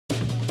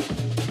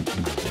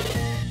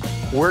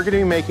We're gonna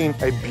be making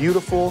a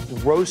beautiful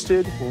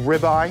roasted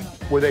ribeye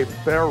with a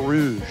Beurre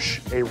Rouge,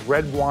 a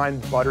red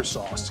wine butter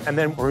sauce. And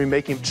then we're gonna be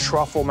making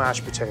truffle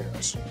mashed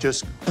potatoes.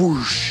 Just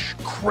whoosh,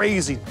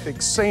 crazy,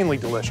 insanely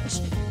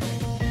delicious.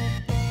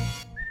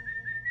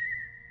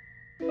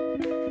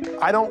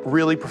 I don't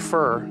really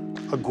prefer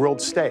a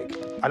grilled steak.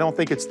 I don't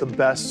think it's the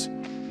best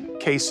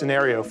case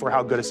scenario for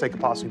how good a steak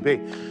could possibly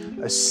be.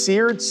 A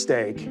seared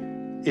steak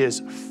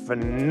is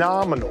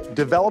phenomenal.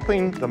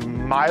 Developing the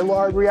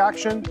Maillard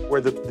reaction,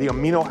 where the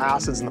amino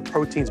acids and the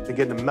proteins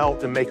begin to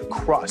melt and make a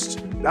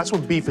crust. That's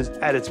when beef is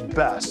at its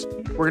best.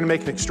 We're gonna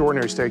make an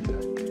extraordinary steak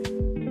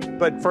today.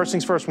 But first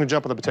things first, we're gonna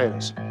jump on the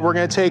potatoes. We're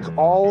gonna take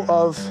all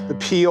of the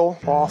peel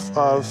off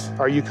of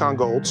our Yukon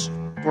Golds.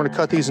 We're gonna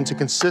cut these into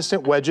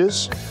consistent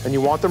wedges, and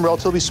you want them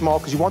relatively small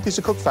because you want these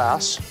to cook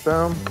fast.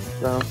 Boom,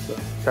 boom,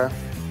 boom, okay?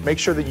 Make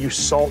sure that you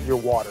salt your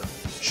water.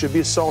 Should be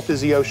as salt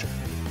as the ocean.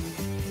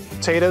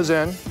 Potatoes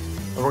in,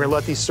 and we're gonna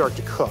let these start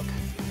to cook.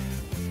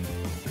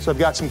 So I've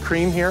got some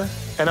cream here,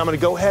 and I'm gonna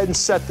go ahead and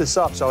set this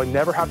up so I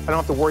don't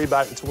have to worry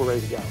about it until we're ready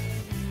to go.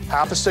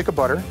 Half a stick of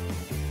butter,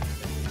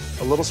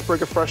 a little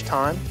sprig of fresh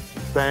thyme,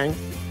 bang,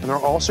 and we're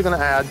also gonna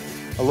add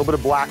a little bit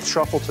of black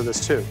truffle to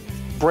this too.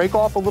 Break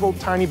off a little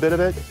tiny bit of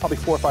it, probably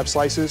 4 or 5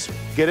 slices,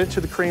 get it to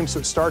the cream so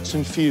it starts to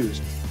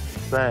infuse,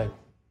 bang.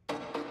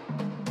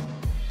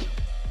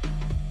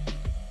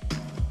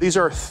 These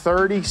are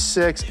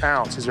 36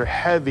 ounce. These are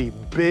heavy,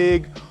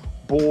 big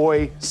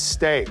boy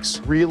steaks.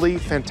 Really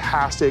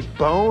fantastic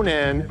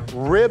bone-in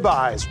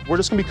ribeyes. We're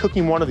just gonna be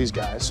cooking one of these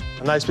guys.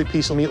 A nice big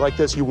piece of meat like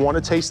this. You wanna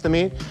taste the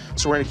meat,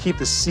 so we're gonna keep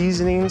the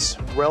seasonings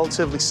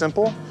relatively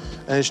simple,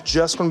 and it's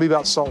just gonna be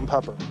about salt and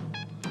pepper.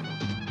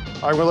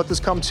 All right, we're gonna let this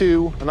come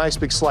to a nice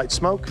big slight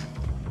smoke.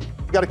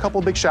 We got a couple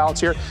of big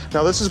shallots here.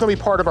 Now this is gonna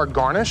be part of our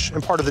garnish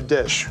and part of the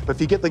dish. But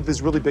if you get like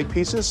these really big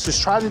pieces,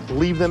 just try to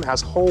leave them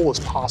as whole as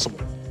possible.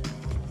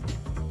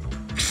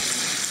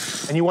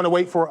 And you want to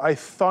wait for a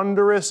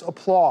thunderous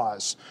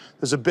applause.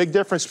 There's a big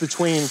difference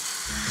between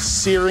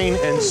searing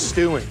and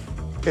stewing.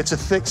 It's a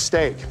thick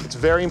steak. It's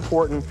very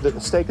important that the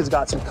steak has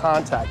got some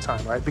contact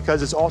time, right?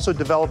 Because it's also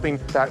developing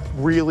that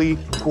really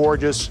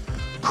gorgeous,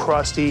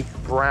 crusty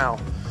brown.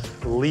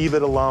 Leave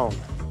it alone.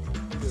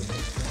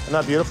 Isn't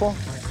that beautiful?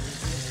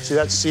 See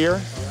that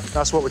sear?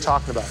 That's what we're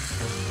talking about.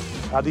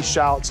 Add these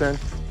shallots in.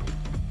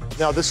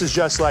 Now this is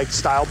just like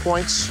style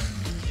points.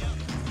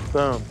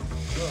 Boom.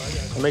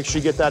 And make sure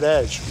you get that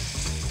edge.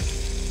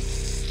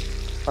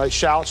 All right,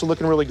 shallots are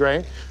looking really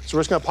great. So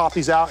we're just gonna pop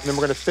these out, and then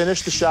we're gonna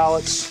finish the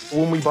shallots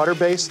when we butter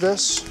baste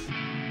this.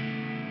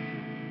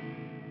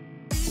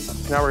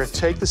 Now we're gonna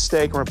take the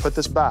steak, we're gonna put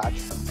this back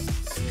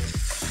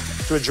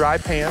to a dry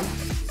pan,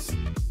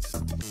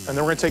 and then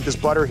we're gonna take this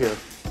butter here,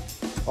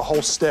 a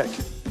whole stick.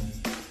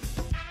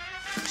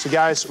 So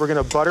guys, we're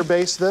gonna butter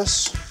baste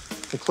this,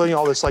 including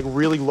all this like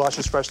really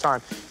luscious fresh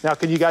thyme. Now,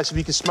 if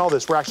you can smell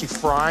this, we're actually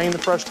frying the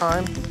fresh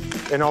thyme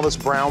in all this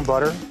brown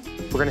butter.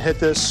 We're gonna hit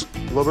this, a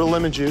little bit of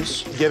lemon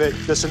juice, give it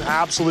just an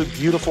absolute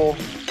beautiful,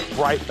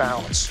 bright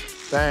balance.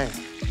 Bang.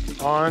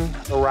 On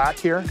a rack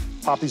here,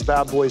 pop these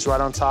bad boys right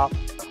on top.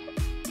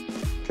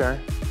 Okay,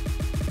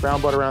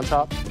 brown butter on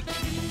top.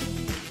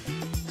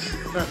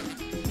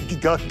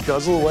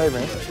 Guzzle away,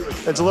 man.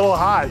 It's a little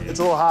hot,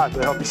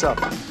 but help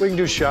yourself. We can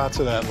do shots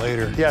of that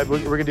later. Yeah, we're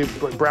gonna do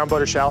brown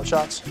butter shallot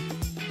shots.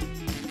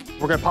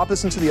 We're gonna pop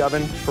this into the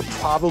oven for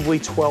probably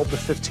 12 to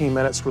 15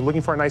 minutes. We're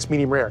looking for a nice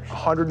medium rare.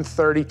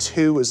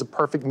 132 is the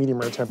perfect medium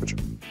rare temperature.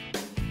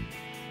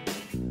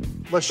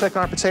 Let's check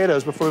on our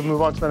potatoes before we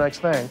move on to the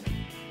next thing.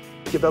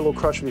 Give that a little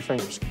crush with your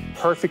fingers.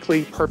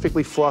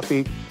 Perfectly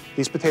fluffy.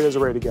 These potatoes are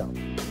ready to go.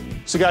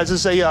 So guys,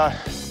 this is a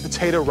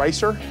potato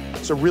ricer.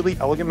 So really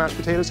elegant mashed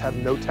potatoes have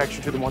no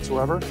texture to them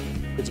whatsoever.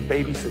 It's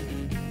baby food.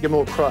 Give them a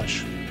little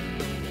crush,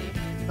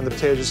 and the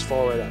potatoes just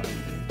fall right out.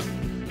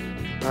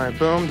 All right,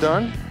 boom,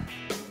 done.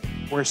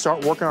 We're gonna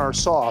start working on our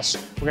sauce.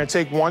 We're gonna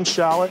take one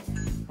shallot,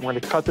 and we're gonna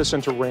cut this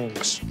into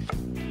rings.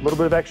 A little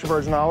bit of extra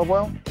virgin olive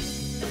oil.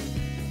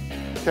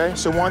 Okay,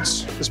 so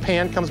once this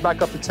pan comes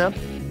back up to temp,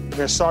 we're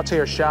gonna saute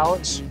our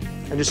shallots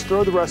and just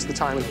throw the rest of the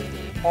thyme in here.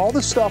 All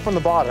the stuff on the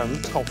bottom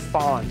is called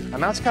fond,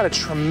 and that's got a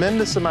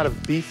tremendous amount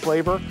of beef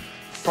flavor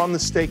from the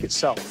steak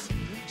itself.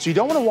 So you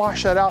don't wanna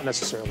wash that out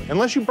necessarily,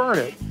 unless you burn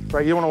it,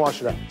 right? You don't wanna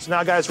wash it out. So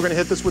now guys, we're gonna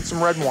hit this with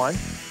some red wine.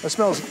 That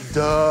smells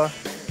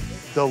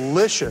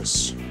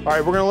delicious. All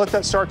right, we're gonna let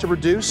that start to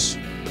reduce.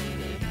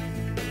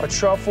 Our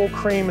truffle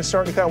cream is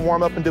starting to kind of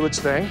warm up and do its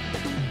thing.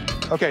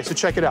 Okay, so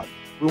check it out.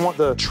 We want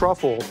the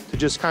truffle to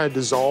just kind of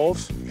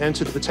dissolve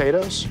into the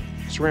potatoes.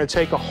 So we're gonna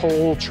take a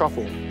whole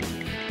truffle,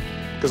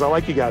 because I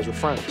like you guys, we're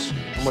friends.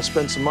 I'm gonna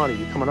spend some money,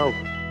 you're coming over.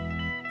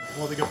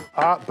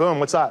 Boom,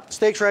 what's that?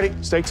 Steak's ready.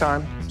 Steak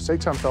time,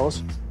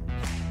 fellas.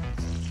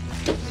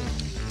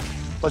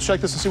 Let's check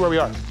this and see where we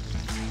are.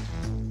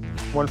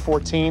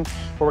 114,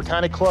 but we're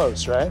kind of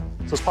close, right?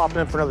 So let's pop it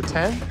in for another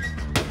 10.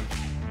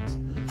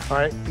 All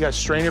right, you got a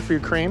strainer for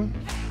your cream.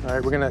 All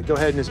right, we're gonna go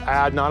ahead and just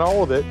add, not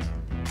all of it,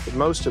 but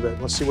most of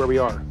it. Let's see where we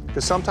are.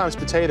 Because sometimes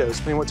potatoes,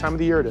 depending on what time of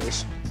the year it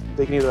is,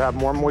 they can either have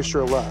more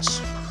moisture or less.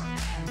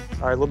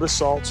 All right, a little bit of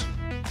salt.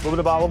 little bit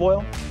of olive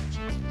oil.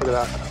 Look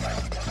at that.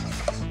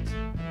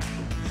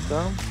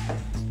 So.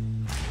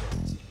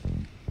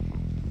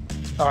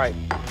 All right,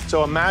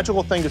 so a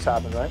magical thing just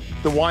happened, right?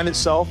 The wine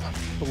itself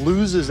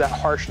loses that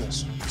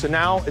harshness. So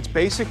now it's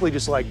basically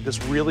just like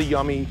this really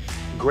yummy,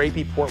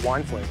 grapey port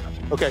wine flavor.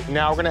 Okay,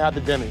 now we're gonna add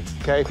the demi,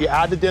 okay? If you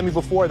add the demi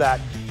before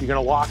that, you're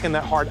gonna lock in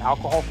that hard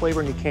alcohol flavor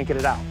and you can't get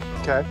it out,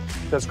 okay?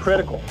 That's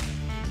critical.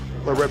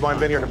 A red wine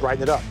vinegar to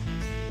brighten it up.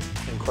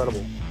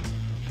 Incredible.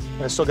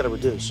 And I still gotta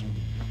reduce.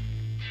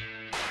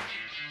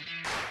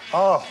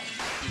 Oh,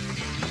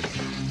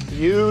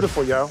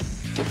 beautiful, yo.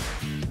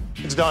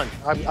 It's done.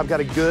 I've got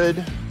a good,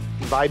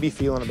 vibey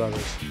feeling about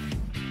this.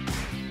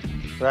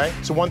 Right?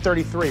 So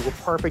 133, we're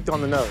perfect on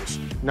the nose.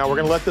 Now we're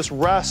gonna let this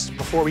rest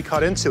before we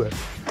cut into it.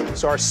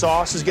 So our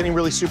sauce is getting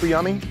really super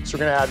yummy. So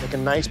we're gonna add like a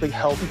nice big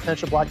healthy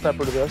pinch of black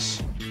pepper to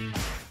this.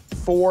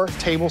 4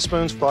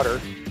 tablespoons butter.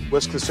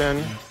 Whisk this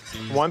in,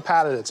 1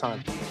 pat at a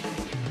time.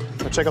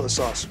 Now check out the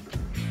sauce.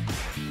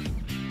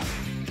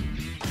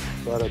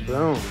 Bada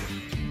boom.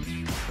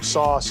 The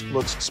sauce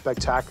looks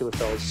spectacular,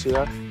 fellas. See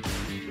that?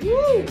 Woo!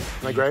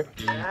 Isn't that great?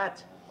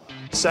 That.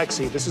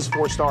 Sexy. This is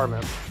 4-star,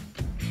 man.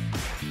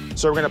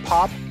 So we're gonna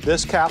pop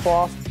this cap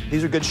off.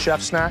 These are good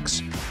chef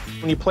snacks.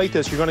 When you plate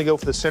this, you're gonna go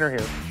for the center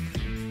here.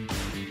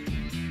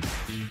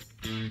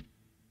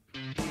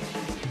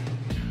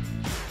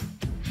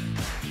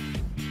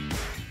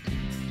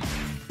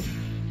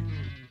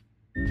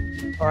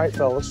 All right,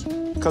 fellas,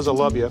 because I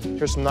love you,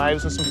 here's some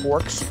knives and some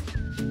forks.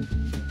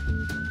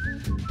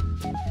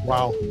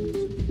 Wow.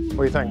 What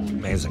do you think?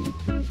 Amazing.